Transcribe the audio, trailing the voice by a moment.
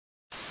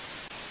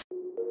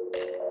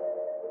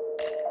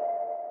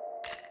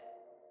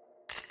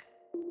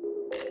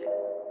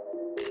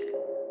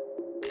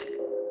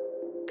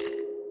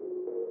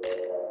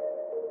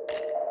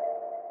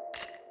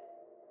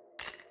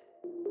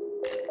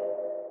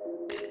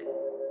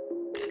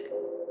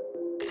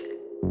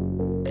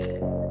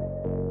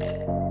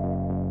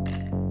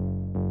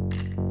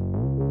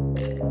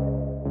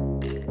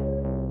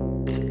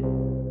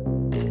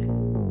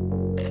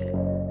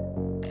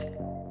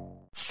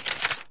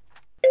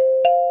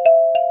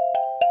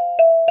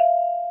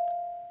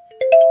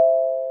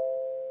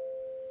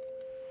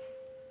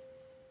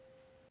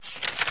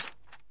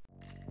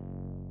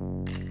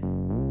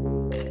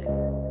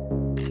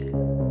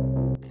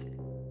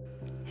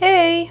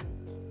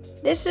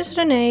this is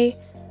Renee,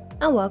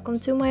 and welcome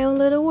to my own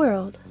little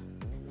world.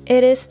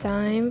 It is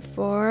time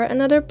for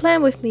another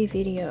Plan With Me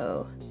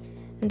video,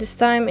 and this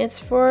time it's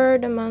for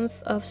the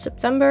month of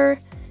September.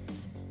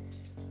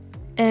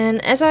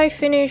 And as I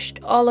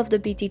finished all of the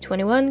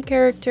BT21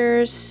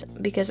 characters,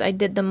 because I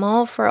did them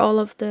all for all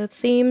of the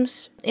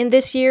themes in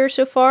this year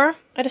so far,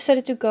 I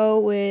decided to go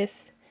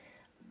with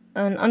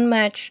an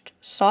Unmatched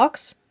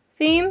Socks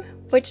theme,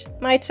 which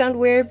might sound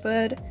weird,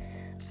 but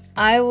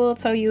I will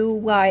tell you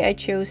why I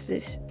chose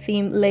this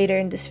theme later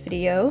in this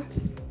video.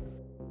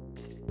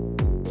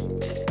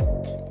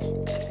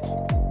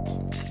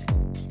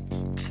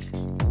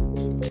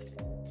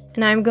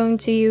 And I'm going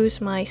to use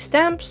my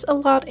stamps a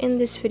lot in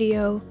this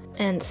video,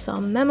 and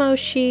some memo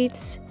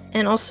sheets,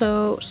 and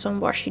also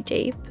some washi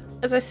tape.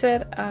 As I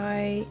said,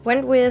 I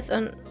went with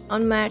an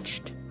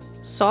Unmatched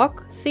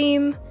Sock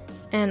theme,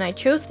 and I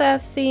chose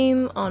that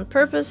theme on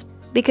purpose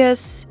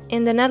because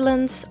in the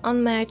Netherlands,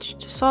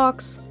 Unmatched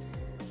Socks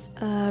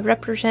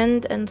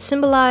represent and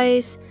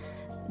symbolize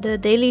the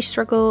daily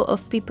struggle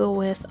of people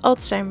with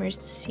Alzheimer's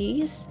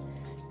disease,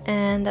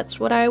 and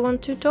that's what I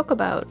want to talk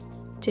about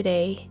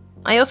today.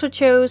 I also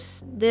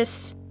chose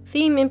this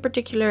theme in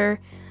particular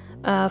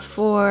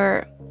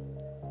for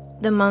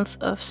the month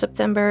of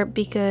September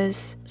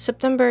because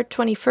September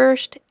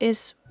 21st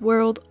is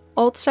World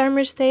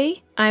Alzheimer's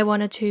Day. I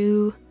wanted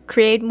to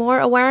create more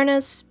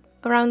awareness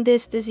around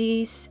this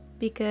disease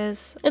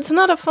because it's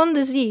not a fun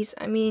disease.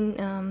 I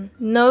mean,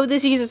 no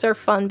diseases are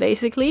fun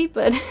basically,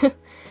 but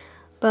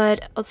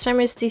but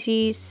Alzheimer's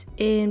disease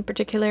in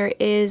particular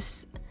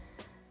is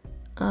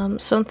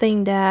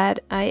something that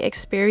I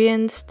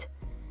experienced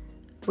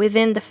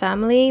within the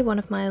family. One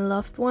of my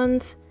loved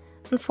ones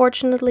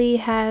unfortunately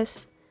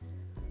has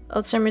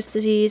Alzheimer's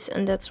disease,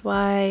 and that's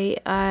why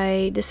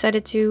I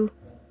decided to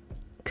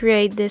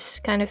create this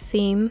kind of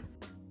theme.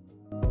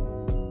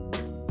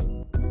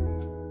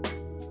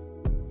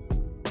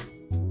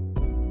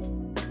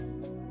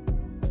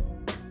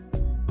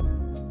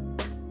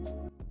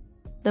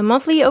 The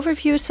monthly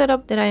overview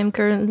setup that I am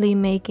currently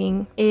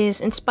making is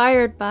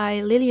inspired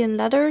by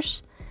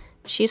Lilian.letters.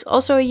 She's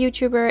also a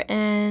YouTuber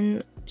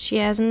and she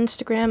has an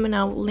Instagram, and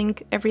I'll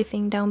link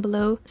everything down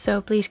below,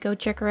 so please go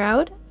check her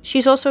out.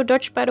 She's also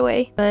Dutch, by the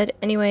way. But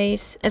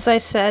anyways, as I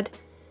said,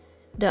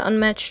 the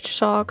Unmatched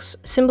Socks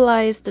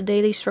symbolize the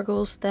daily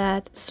struggles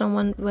that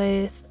someone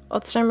with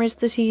Alzheimer's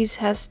disease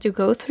has to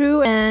go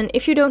through. And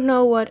if you don't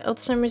know what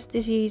Alzheimer's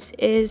disease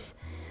is,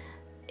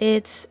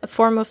 it's a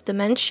form of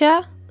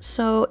dementia.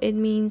 So it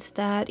means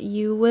that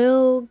you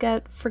will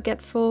get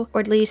forgetful, or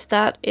at least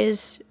that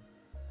is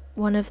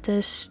one of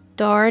the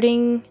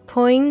starting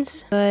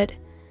points. But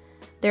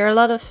there are a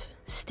lot of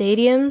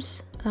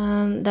stadiums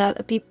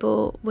that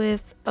people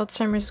with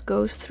Alzheimer's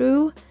go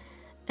through.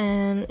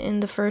 And in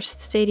the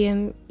first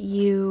stadium,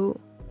 you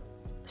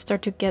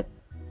start to get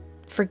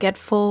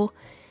forgetful.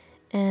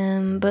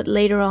 But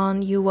later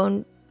on, you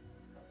won't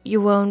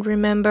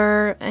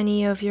remember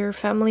any of your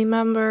family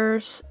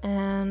members,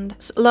 and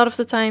a lot of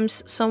the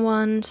times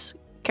someone's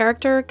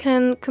character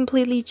can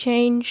completely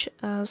change,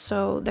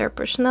 so their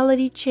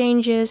personality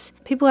changes.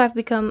 People have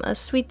become a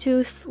sweet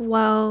tooth,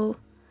 while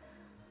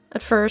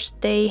at first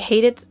they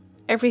hated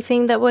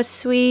everything that was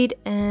sweet,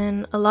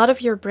 and a lot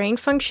of your brain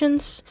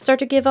functions start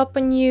to give up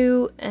on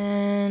you,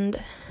 and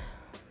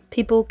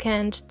people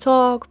can't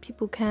talk,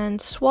 people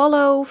can't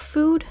swallow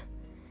food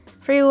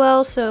very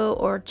well,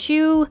 or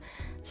chew.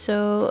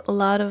 So a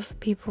lot of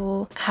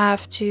people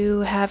have to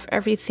have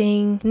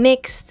everything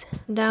mixed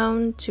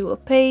down to a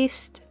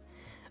paste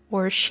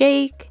or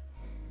shake,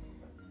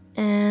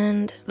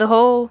 and the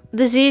whole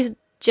disease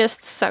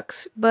just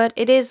sucks. But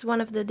it is one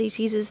of the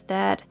diseases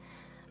that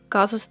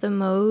causes the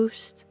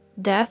most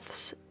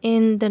deaths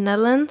in the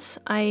Netherlands.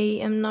 I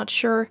am not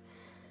sure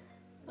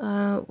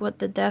what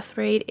the death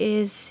rate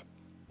is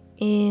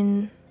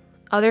in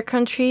other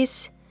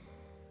countries,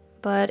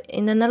 but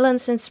in the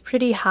Netherlands it's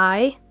pretty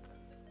high.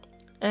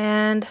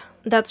 And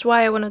that's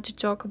why I wanted to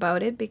talk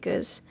about it,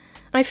 because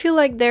I feel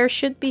like there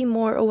should be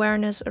more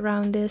awareness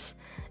around this.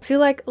 I feel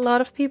like a lot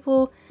of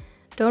people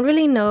don't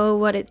really know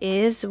what it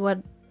is, what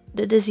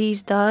the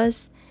disease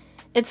does.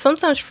 It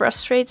sometimes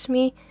frustrates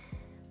me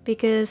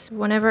because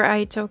whenever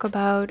I talk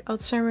about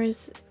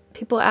Alzheimer's,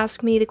 people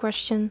ask me the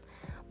question,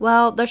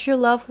 well, does your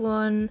loved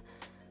one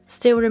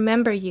still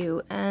remember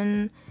you?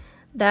 And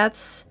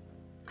that's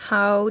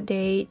how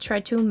they try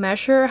to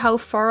measure how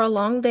far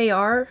along they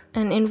are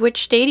and in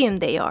which stadium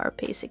they are,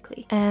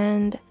 basically.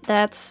 And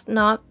that's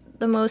not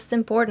the most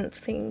important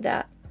thing,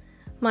 that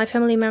my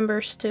family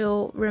member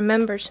still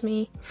remembers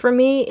me. For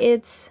me,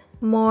 it's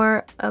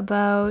more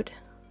about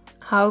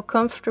how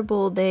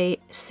comfortable they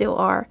still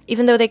are.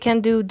 Even though they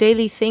can't do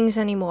daily things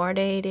anymore,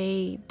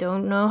 they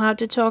don't know how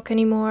to talk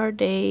anymore,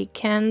 they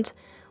can't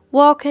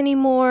walk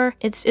anymore.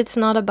 It's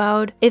not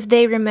about if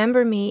they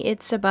remember me,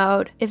 it's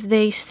about if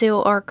they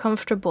still are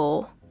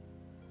comfortable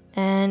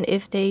and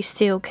if they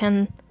still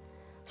can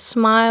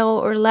smile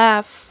or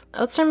laugh.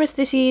 Alzheimer's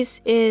disease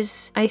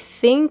is, I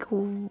think,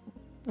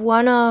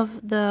 one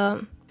of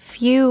the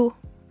few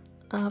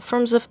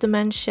forms of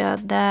dementia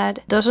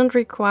that doesn't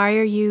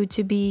require you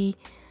to be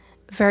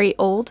very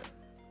old,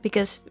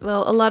 because,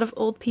 well, a lot of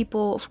old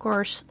people, of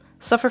course,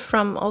 suffer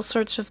from all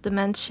sorts of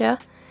dementia,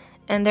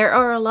 and there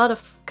are a lot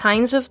of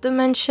kinds of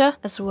dementia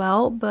as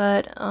well,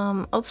 but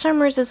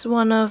Alzheimer's is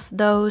one of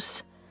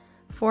those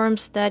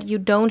forms that you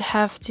don't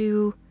have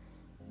to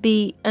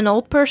be an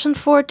old person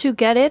for to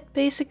get it,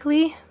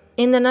 basically.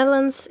 In the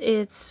Netherlands,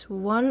 it's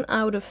 1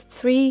 out of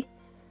 3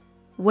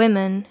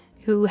 women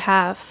who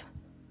have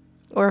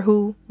or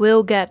who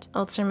will get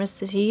Alzheimer's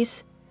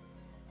disease.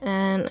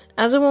 And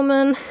as a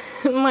woman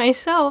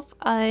myself,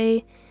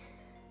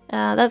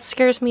 that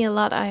scares me a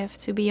lot, I have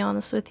to be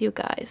honest with you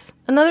guys.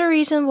 Another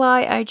reason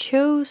why I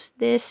chose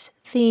this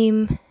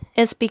theme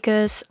is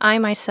because I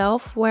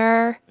myself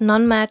wear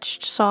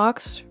non-matched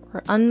socks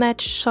or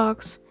unmatched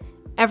socks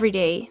every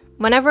day.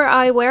 Whenever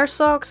I wear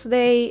socks,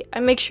 I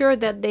make sure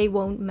that they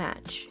won't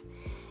match.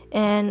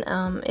 And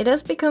it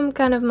has become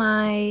kind of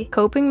my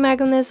coping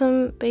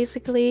mechanism,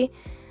 basically.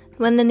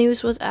 When the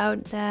news was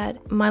out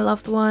that my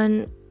loved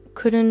one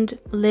couldn't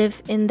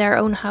live in their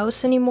own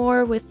house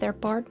anymore with their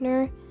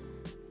partner,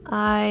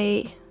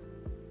 I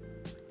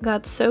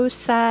got so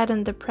sad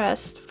and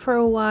depressed for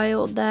a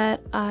while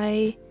that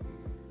I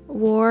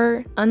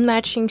wore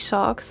unmatching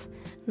socks,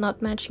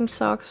 not matching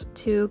socks,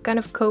 to kind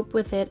of cope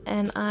with it,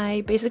 and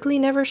I basically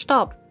never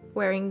stopped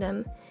wearing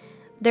them.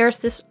 There's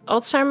this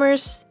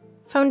Alzheimer's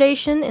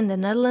Foundation in the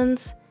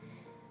Netherlands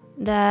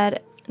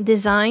that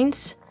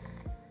designs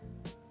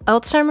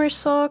Alzheimer's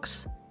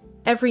socks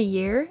every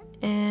year,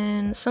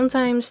 and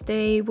sometimes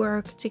they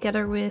work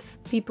together with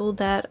people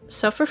that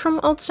suffer from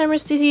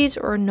Alzheimer's disease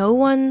or know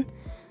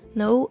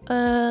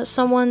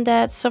someone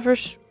that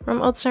suffers from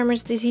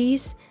Alzheimer's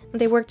disease.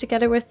 They work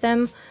together with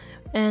them,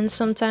 and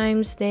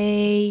sometimes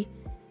they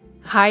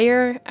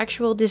hire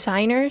actual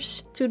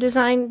designers to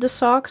design the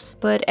socks.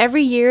 But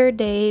every year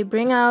they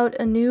bring out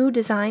a new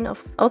design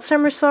of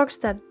Alzheimer's socks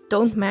that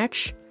don't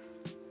match.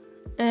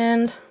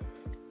 And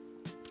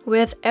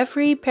with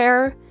every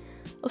pair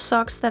of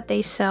socks that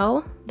they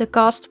sell, the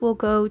cost will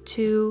go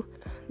to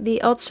the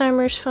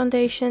Alzheimer's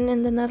Foundation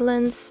in the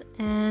Netherlands,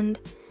 and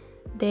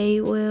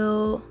they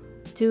will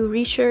do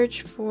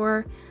research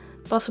for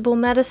possible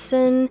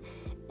medicine.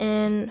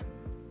 And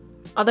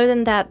other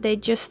than that, they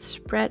just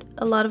spread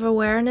a lot of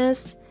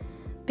awareness,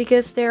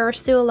 because there are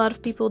still a lot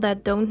of people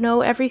that don't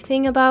know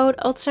everything about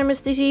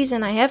Alzheimer's disease.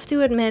 And I have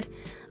to admit,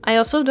 I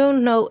also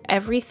don't know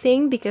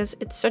everything, because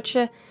it's such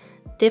a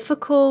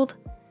difficult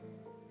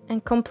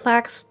and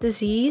complex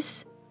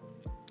disease.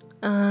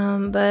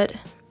 But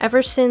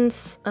ever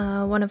since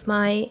one of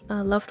my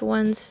loved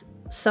ones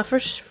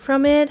suffers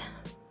from it,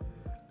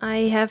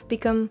 I have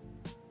become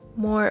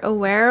more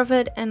aware of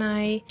it, and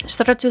I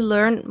started to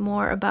learn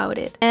more about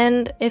it.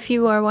 And if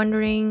you are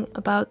wondering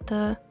about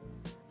the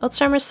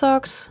Alzheimer's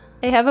socks,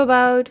 I have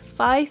about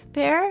 5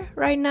 pair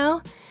right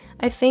now.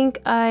 I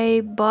think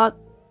I bought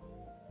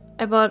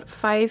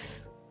 4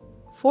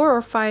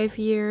 or 5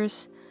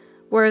 years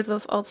worth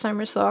of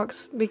Alzheimer's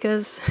socks,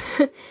 because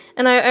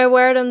and I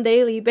wear them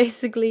daily,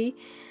 basically,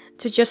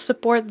 to just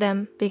support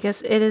them,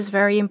 because it is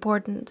very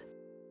important.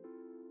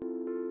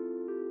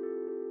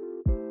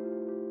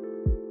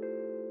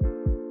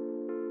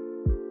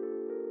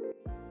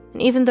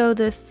 And even though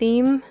the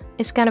theme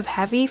is kind of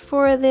heavy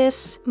for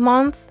this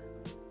month,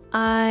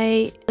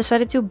 I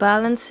decided to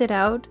balance it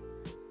out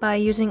by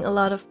using a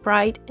lot of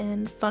bright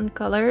and fun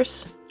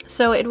colors,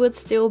 so it would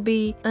still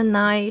be a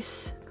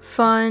nice,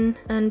 fun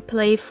and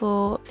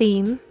playful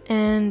theme,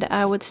 and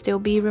I would still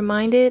be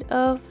reminded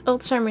of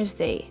Alzheimer's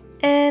Day.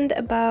 And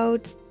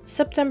about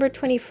September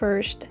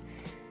 21st.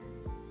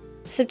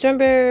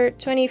 September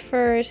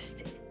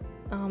 21st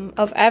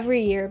of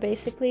every year,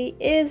 basically,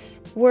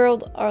 is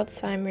World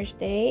Alzheimer's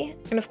Day.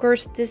 And of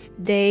course, this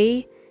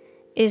day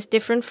is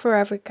different for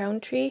every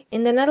country.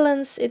 In the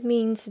Netherlands, it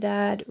means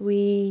that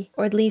we,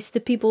 or at least the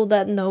people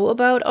that know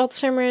about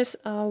Alzheimer's,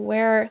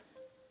 wear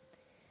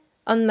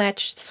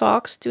unmatched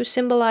socks to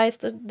symbolize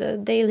the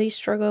daily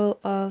struggle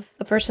of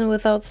a person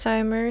with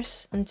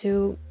Alzheimer's and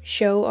to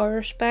show our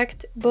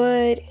respect.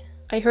 But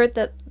I heard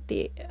that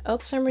the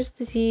Alzheimer's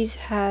disease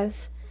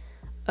has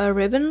a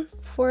ribbon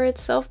for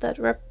itself that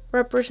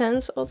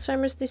represents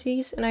Alzheimer's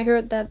disease, and I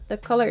heard that the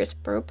color is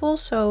purple,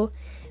 so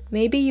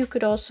maybe you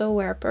could also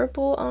wear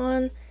purple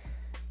on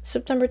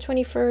September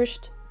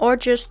 21st, or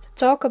just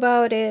talk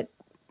about it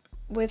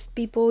with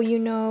people you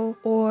know,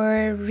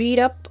 or read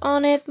up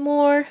on it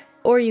more.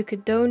 Or you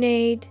could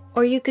donate,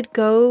 or you could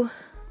go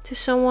to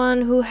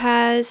someone who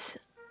has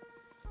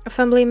a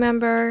family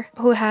member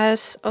who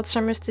has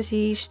Alzheimer's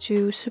disease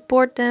to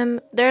support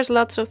them. There's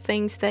lots of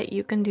things that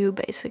you can do,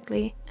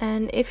 basically.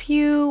 And if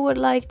you would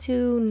like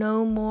to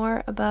know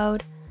more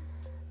about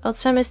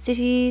Alzheimer's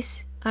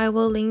disease, I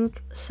will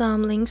link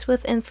some links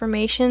with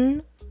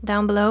information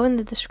down below in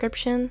the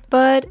description.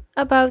 But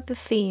about the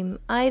theme,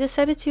 I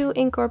decided to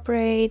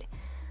incorporate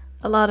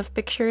a lot of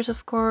pictures,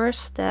 of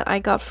course, that I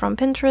got from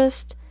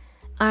Pinterest.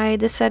 I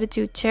decided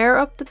to tear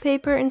up the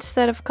paper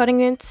instead of cutting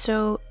it,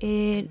 so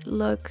it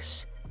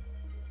looks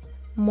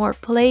more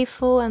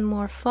playful and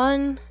more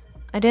fun.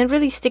 I didn't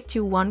really stick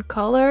to one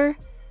color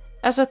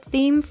as a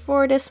theme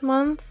for this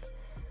month.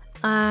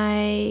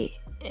 I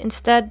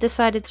instead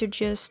decided to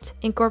just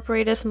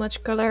incorporate as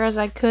much color as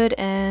I could,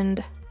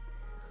 and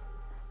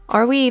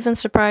are we even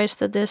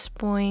surprised at this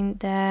point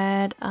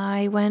that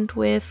I went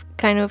with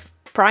kind of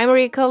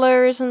primary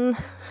colors and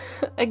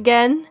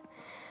again?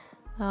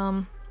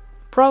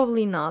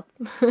 Probably not.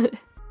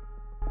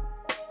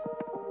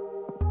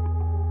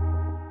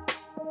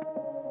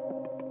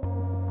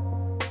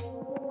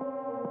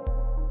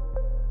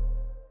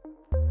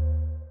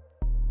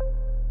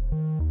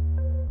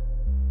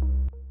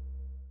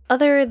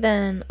 Other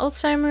than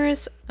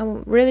Alzheimer's, I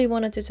really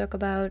wanted to talk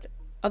about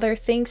other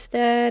things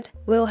that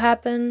will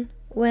happen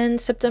when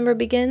September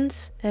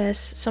begins. As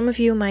some of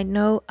you might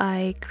know,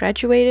 I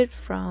graduated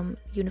from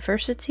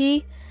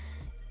university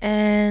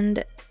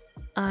and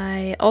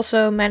I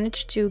also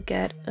managed to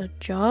get a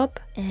job,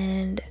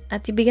 and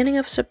at the beginning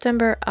of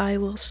September I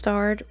will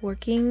start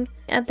working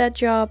at that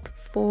job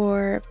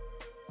for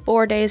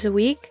 4 days a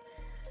week.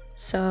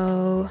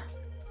 So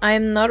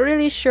I'm not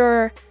really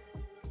sure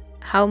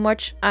how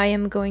much I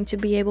am going to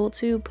be able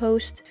to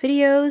post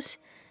videos.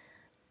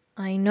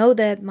 I know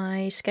that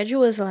my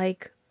schedule is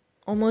like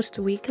almost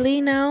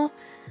weekly now,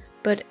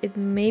 but it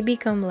may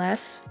become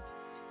less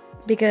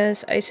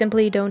because I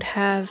simply don't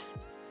have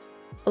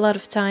a lot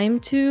of time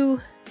to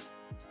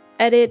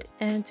edit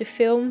and to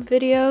film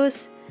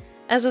videos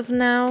as of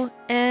now.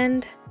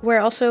 And we're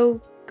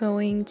also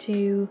going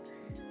to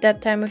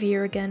that time of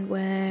year again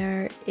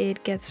where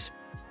it gets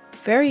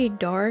very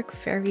dark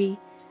very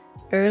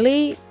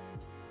early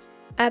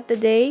at the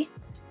day.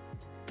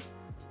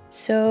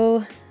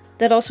 So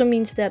that also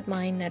means that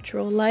my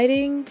natural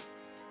lighting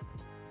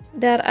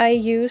that I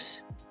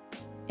use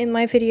in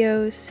my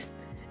videos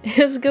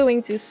is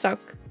going to suck.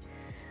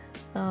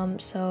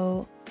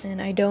 And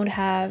I don't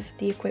have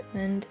the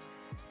equipment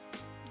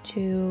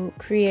to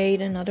create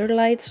another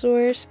light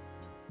source.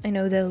 I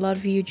know that a lot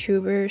of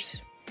YouTubers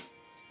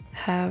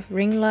have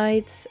ring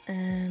lights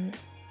and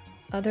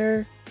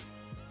other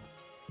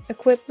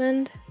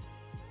equipment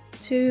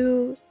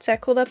to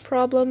tackle that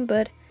problem,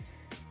 but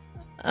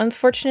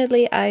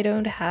unfortunately I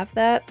don't have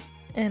that,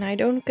 and I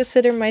don't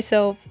consider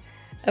myself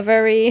a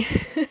very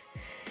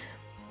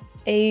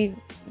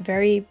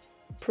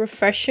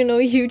professional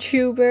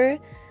YouTuber.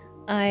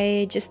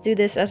 I just do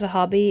this as a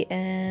hobby,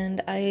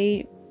 and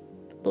I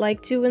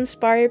like to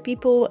inspire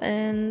people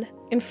and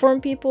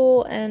inform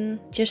people and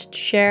just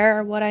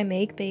share what I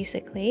make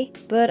basically.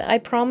 But I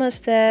promise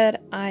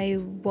that I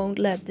won't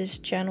let this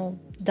channel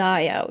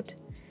die out.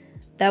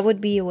 That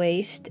would be a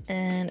waste,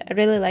 and I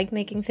really like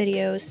making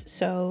videos,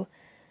 so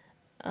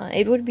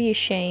it would be a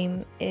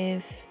shame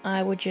if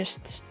I would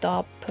just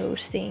stop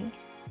posting.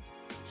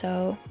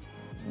 So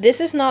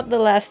this is not the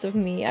last of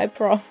me, I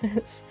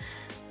promise.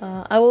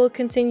 I will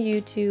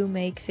continue to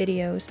make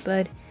videos,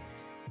 but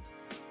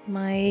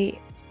my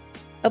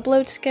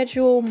upload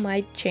schedule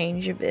might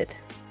change a bit.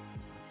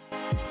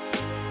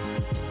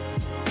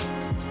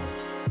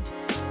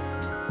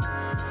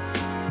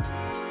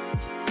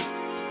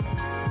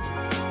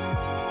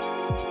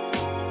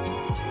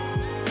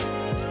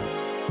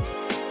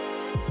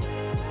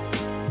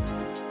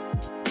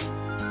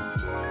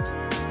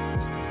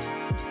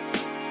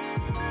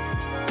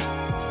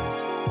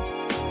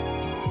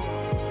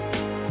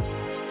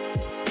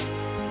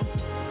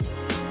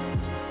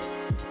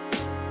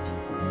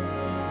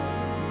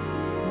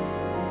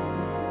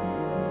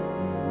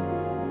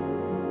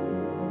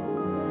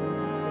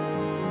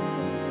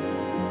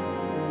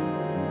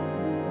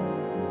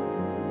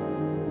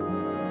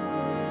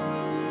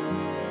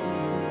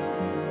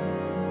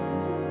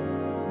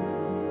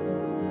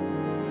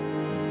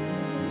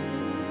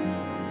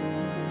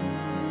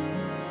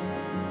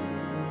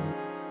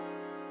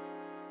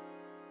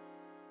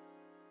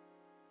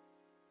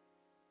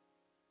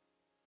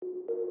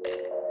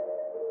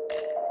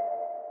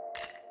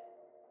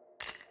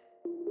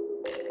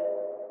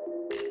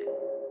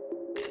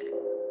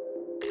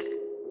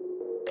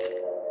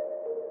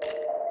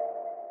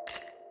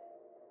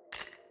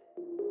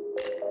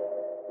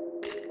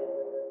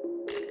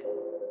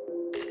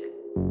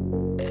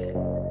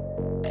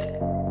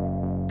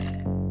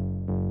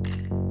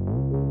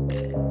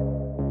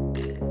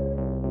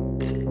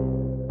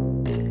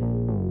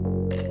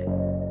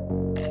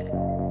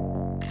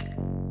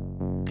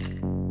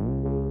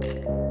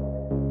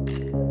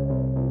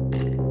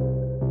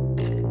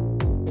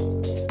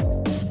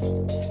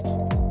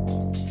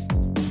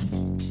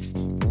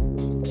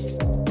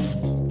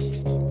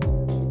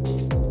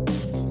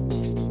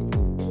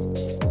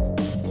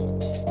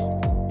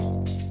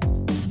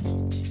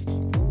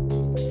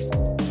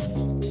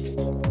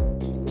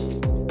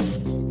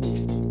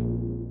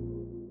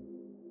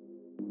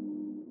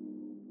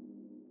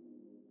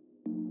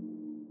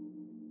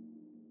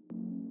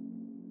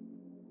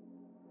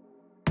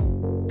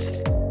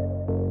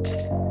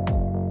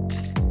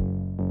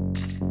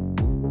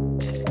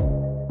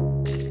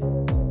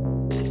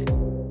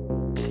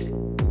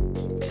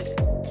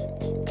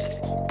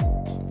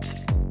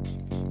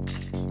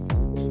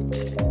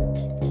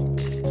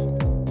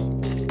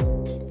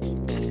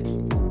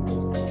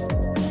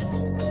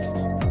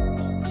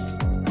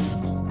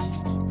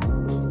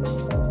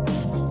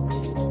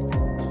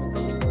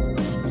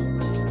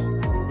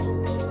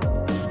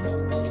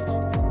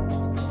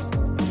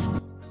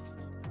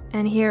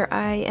 And here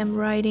I am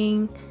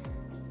writing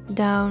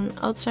down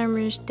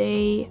Alzheimer's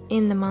Day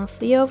in the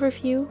monthly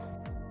overview.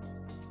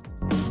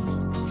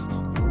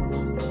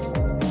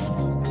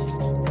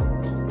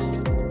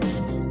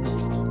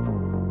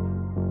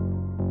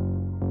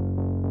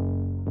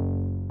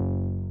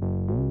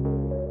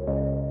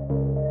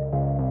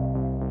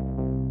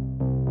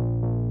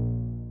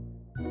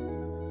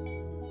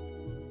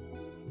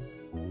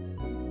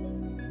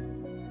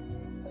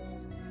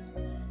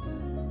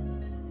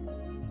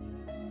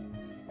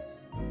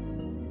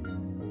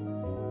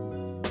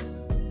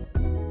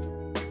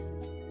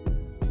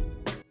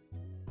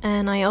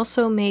 And I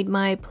also made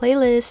my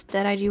playlist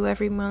that I do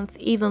every month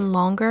even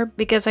longer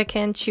because I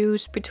can't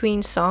choose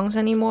between songs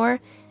anymore.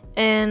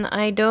 And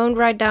I don't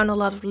write down a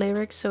lot of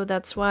lyrics, so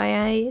that's why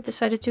I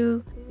decided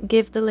to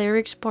give the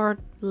lyrics part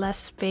less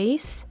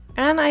space.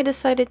 And I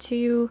decided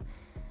to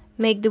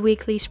make the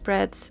weekly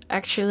spreads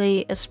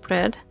actually a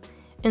spread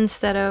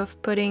instead of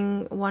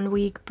putting 1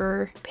 week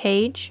per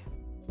page.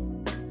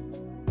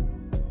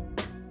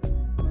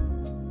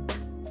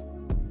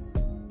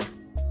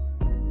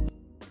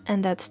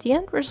 And that's the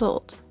end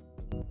result.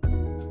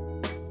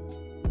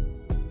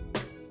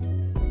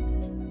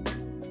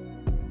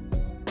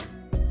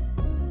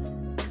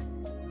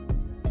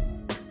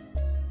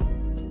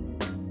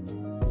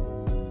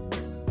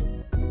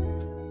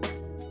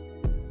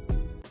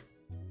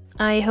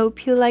 I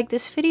hope you like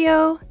this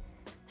video.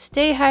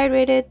 Stay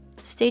hydrated,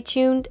 stay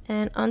tuned,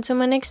 and until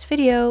my next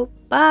video,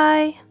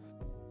 bye!